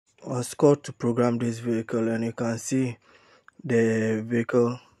was called to program this vehicle, and you can see the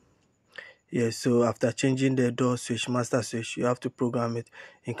vehicle here. So after changing the door switch, master switch, you have to program it.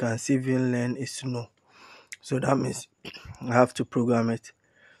 You can see VIN length is no, so that means I have to program it.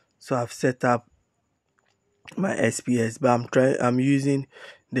 So I've set up my SPS, but I'm using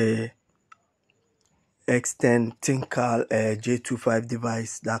the extend thinkcar J25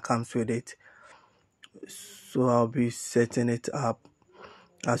 device that comes with it. So I'll be setting it up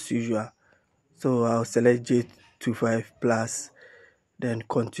as usual. So I'll select J25 plus, then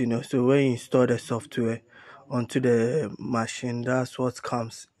continue. So when you install the software onto the machine, that's what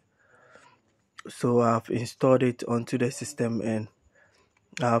comes. So I've installed it onto the system, and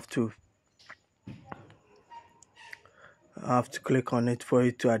I have to click on it for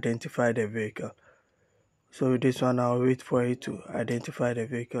it to identify the vehicle. So with this one, I'll wait for it to identify the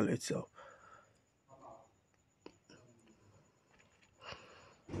vehicle itself.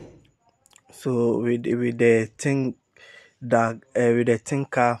 So with the thinkcar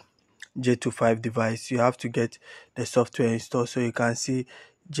J25 device, you have to get the software installed. So you can see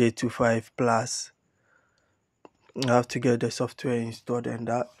J25 plus. You have to get the software installed, and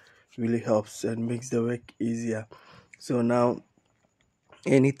that really helps and makes the work easier. So now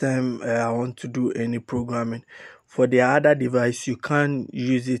anytime I want to do any programming for the other device, you can't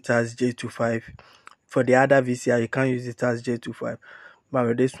use it as J25. For the other VCR, you can't use it as J25, but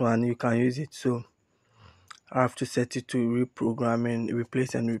with this one you can use it. So I have to set it to reprogramming,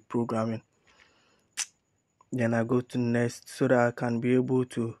 replace and reprogramming. Then I go to next so that I can be able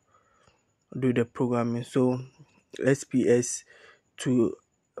to do the programming. So SPS to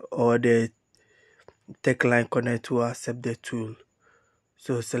or the tech line connect to accept the tool.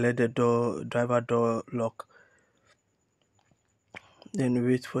 So select the driver door lock, then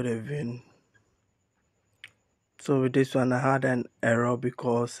wait for the VIN. So with this one, I had an error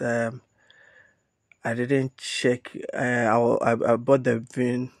because I didn't check. I bought the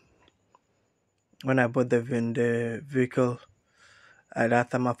VIN. When I bought the VIN, the vehicle at that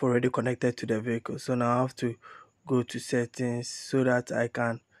time I've already connected to the vehicle. So now I have to go to settings so that I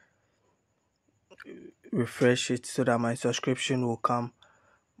can refresh it so that my subscription will come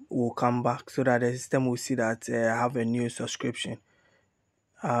back, so that the system will see that I have a new subscription.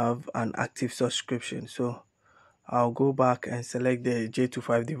 I have an active subscription. So I'll go back and select the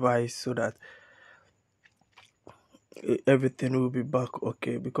J25 device so that everything will be back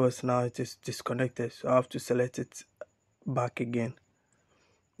okay, because now it is disconnected. So I have to select it back again,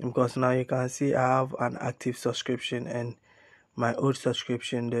 because now you can see I have an active subscription and my old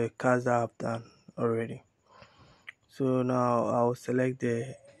subscription, the cars that I've done already. So now I'll select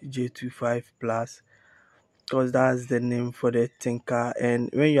the J25 plus, because that's the name for the thinkcar. And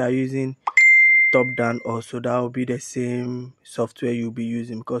when you are using top down also, that will be the same software you'll be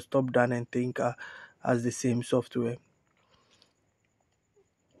using, because top down and thinkcar has the same software.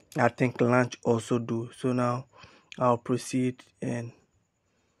 I think launch also do. So now I'll proceed and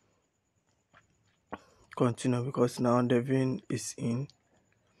continue, because now the VIN is in.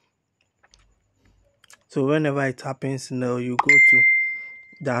 So whenever it happens, now you go to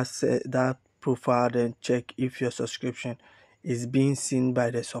that profile and check if your subscription is being seen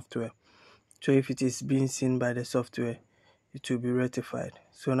by the software. So if it is being seen by the software, it will be rectified.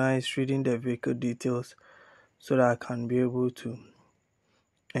 So now it's reading the vehicle details so that I can be able to,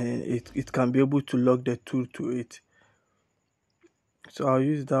 and it can be able to log the tool to it. So I'll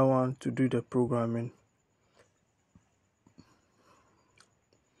use that one to do the programming.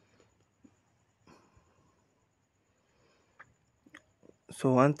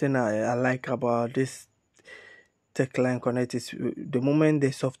 So one thing I like about this Tech Line Connect is the moment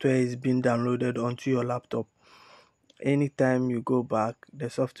the software is being downloaded onto your laptop, anytime you go back, the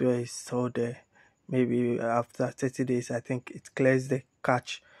software is still there. Maybe after 30 days, I think it clears the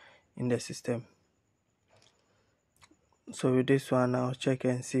cache in the system. So with this one, I'll check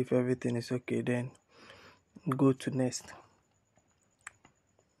and see if everything is okay, then go to next.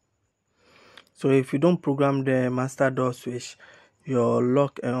 So if you don't program the master door switch, your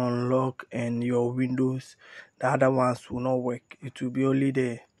lock and unlock and your windows, the other ones will not work. It will be only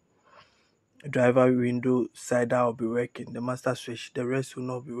the driver window side that will be working, the master switch, the rest will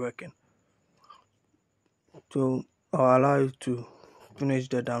not be working. So I'll allow you to finish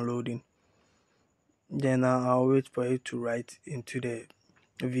the downloading, then I'll wait for it to write into the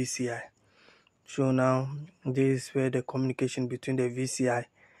VCI. So now this is where the communication between the VCI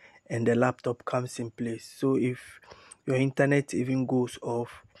and the laptop comes in place. So if your internet even goes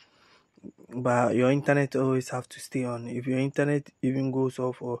off, but your internet always have to stay on. If your internet even goes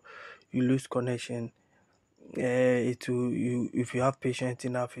off or you lose connection, it will, if you have patience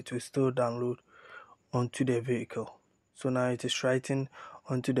enough, it will still download onto the vehicle. So now it is writing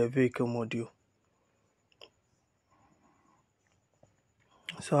onto the vehicle module.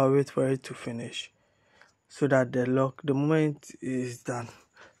 So I'll wait for it to finish, so that the lock, the moment is done,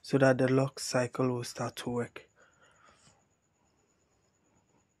 so that the lock cycle will start to work.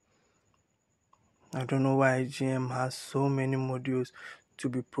 I don't know why GM has so many modules to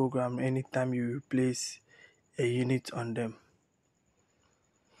be programmed anytime you replace a unit on them.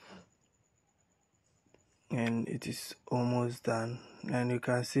 And it is almost done, and you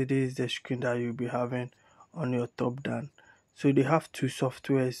can see this is the screen that you'll be having on your top down. So they have two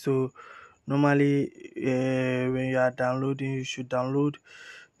softwares. So normally when you are downloading, you should download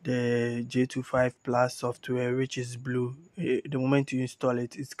the J25 Plus software, which is blue. The moment you install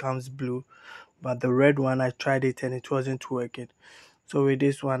it, it comes blue, but the red one, I tried it and it wasn't working. So with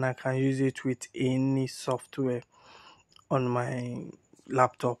this one, I can use it with any software on my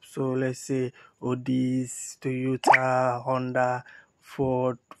laptop. So let's say Odis, Toyota, Honda,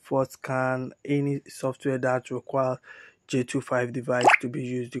 Ford Scan, any software that requires J25 device to be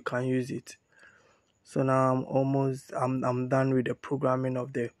used, you can use it. So now I'm done with the programming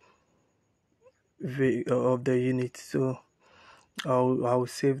of the unit. So I'll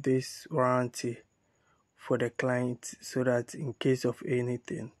save this warranty for the client, so that in case of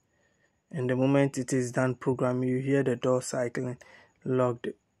anything, and the moment it is done programming, you hear the door cycling, locked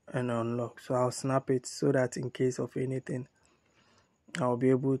and unlocked. So I'll snap it, so that in case of anything, I'll be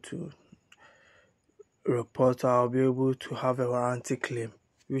able to report, I'll be able to have a warranty claim,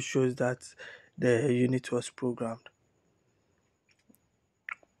 which shows that the unit was programmed.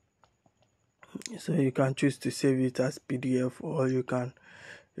 So you can choose to save it as PDF, or you can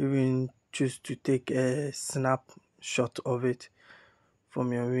even choose to take a snapshot of it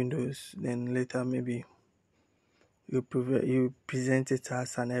from your Windows, then later maybe you present it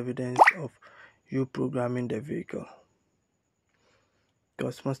as an evidence of you programming the vehicle.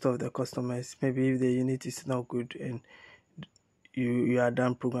 Because most of the customers, maybe if the unit is not good and you are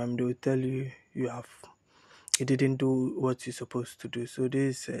done programming, they will tell you you didn't do what you're supposed to do. So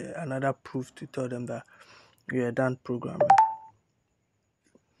this is another proof to tell them that you are done programming.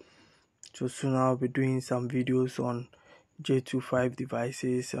 So soon I'll be doing some videos on J25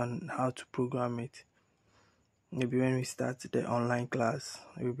 devices and how to program it. Maybe when we start the online class,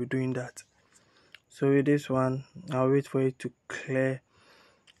 we'll be doing that. So with this one, I'll wait for it to clear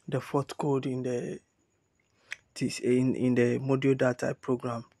the fault code in the module that I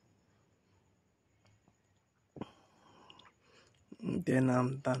program. Then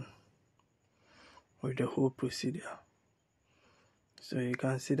I'm done with the whole procedure. So you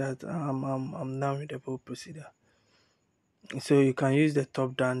can see that I'm done with the whole procedure. So you can use the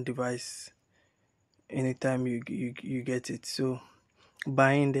top-down device anytime you get it. So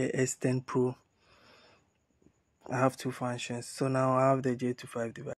buying the S10 Pro, I have two functions. So now I have the J25 device.